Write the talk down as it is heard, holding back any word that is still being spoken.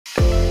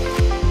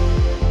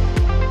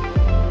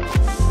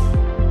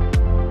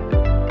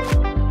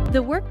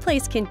The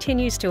workplace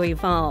continues to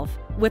evolve,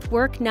 with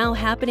work now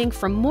happening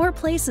from more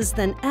places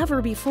than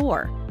ever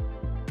before.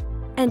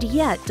 And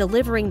yet,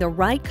 delivering the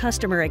right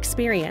customer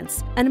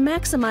experience and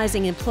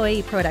maximizing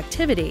employee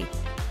productivity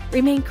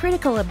remain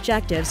critical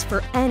objectives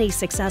for any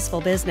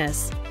successful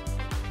business.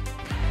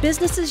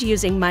 Businesses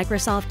using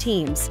Microsoft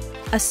Teams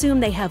assume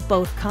they have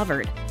both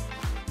covered.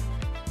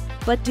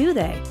 But do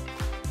they?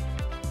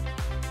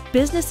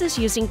 Businesses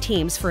using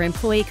Teams for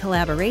employee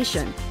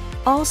collaboration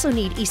also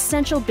need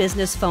essential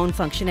business phone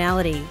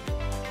functionality.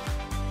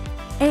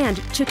 And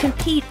to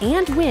compete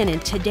and win in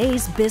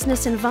today's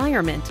business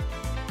environment,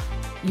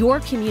 your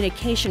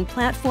communication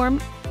platform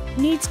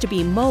needs to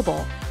be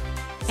mobile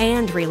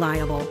and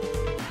reliable.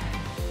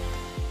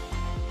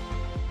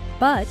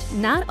 But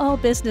not all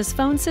business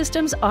phone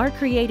systems are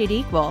created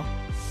equal.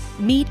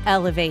 Meet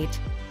Elevate,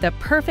 the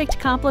perfect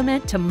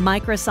complement to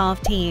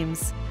Microsoft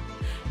Teams.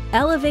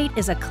 Elevate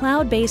is a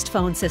cloud-based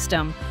phone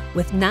system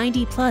with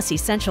 90+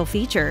 essential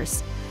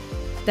features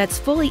that's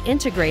fully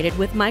integrated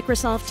with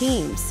Microsoft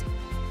Teams,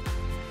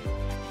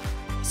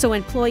 so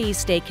employees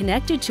stay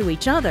connected to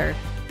each other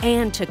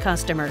and to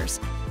customers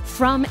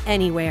from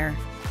anywhere.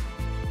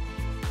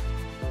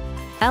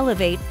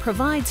 Elevate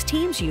provides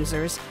Teams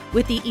users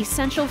with the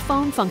essential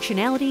phone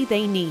functionality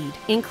they need,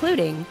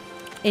 including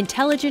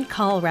intelligent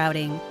call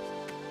routing,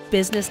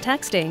 business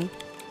texting,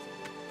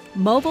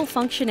 mobile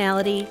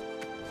functionality,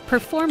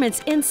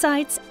 performance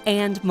insights,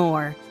 and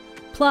more.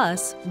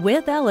 Plus,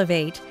 with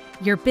Elevate,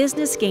 your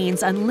business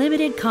gains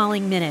unlimited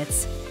calling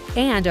minutes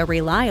and a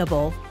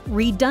reliable,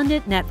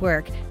 redundant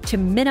network to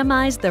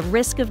minimize the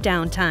risk of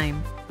downtime.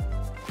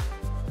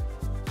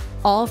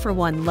 All for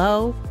one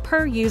low,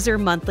 per-user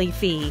monthly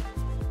fee.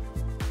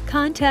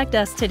 Contact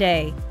us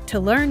today to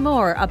learn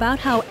more about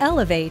how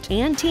Elevate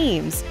and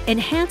Teams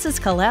enhances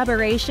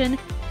collaboration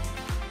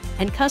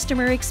and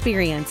customer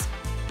experience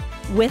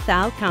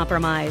without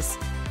compromise.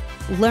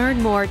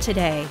 Learn more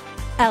today.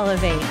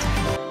 Elevate.